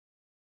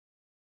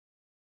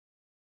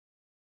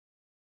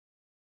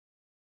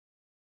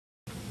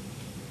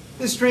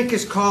This drink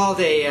is called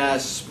a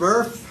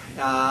Smurf.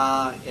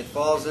 It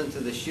falls into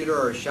the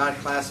shooter or shot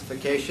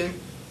classification.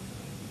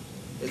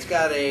 It's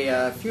got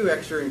a few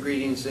extra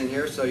ingredients in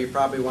here, so you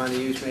probably want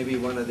to use maybe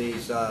one of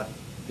these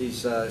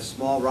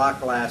small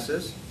rock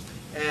glasses.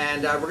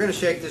 And we're going to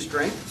shake this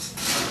drink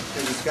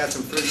because it's got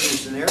some fruit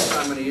juice in there. So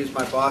I'm going to use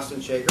my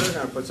Boston shaker. I'm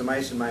going to put some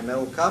ice in my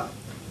metal cup.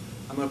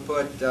 I'm going to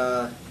put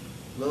a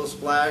little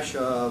splash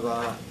of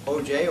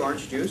OJ,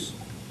 orange juice.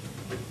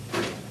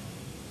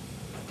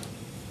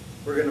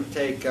 We're going to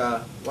take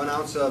 1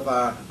 ounce of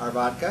our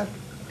vodka,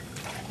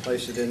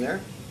 place it in there.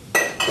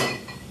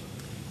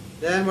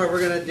 Then what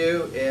we're going to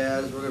do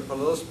is we're going to put a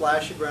little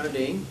splash of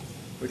grenadine,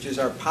 which is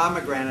our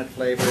pomegranate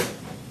flavored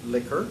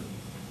liquor.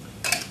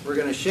 We're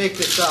going to shake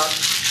this up.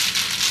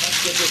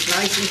 Let's get this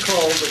nice and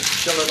cold, but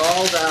chill it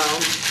all down,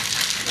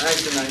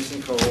 nice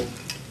and cold.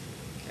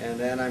 And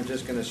then I'm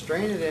just going to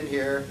strain it in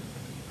here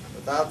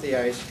without the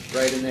ice,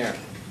 right in there.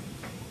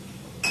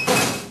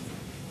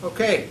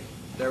 Okay,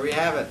 there we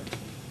have it.